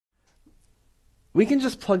We can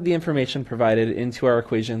just plug the information provided into our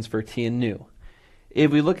equations for t and nu.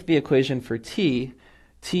 If we look at the equation for t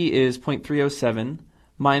is 0.307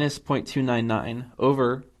 minus 0.299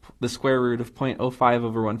 over the square root of 0.05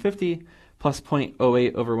 over 150 plus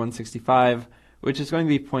 0.08 over 165, which is going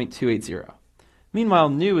to be 0.280. Meanwhile,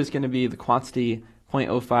 nu is going to be the quantity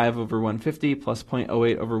 0.05 over 150 plus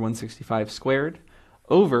 0.08 over 165 squared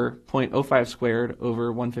over 0.05 squared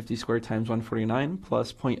over 150 squared times 149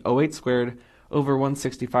 plus 0.08 squared over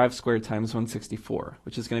 165 squared times 164,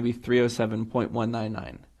 which is going to be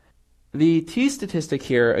 307.199. The t statistic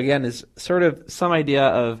here, again, is sort of some idea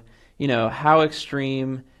of, how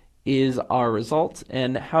extreme is our result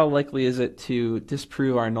and how likely is it to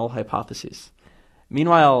disprove our null hypotheses.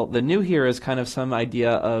 Meanwhile, the nu here is kind of some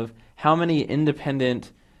idea of how many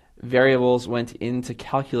independent variables went into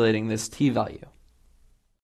calculating this t value.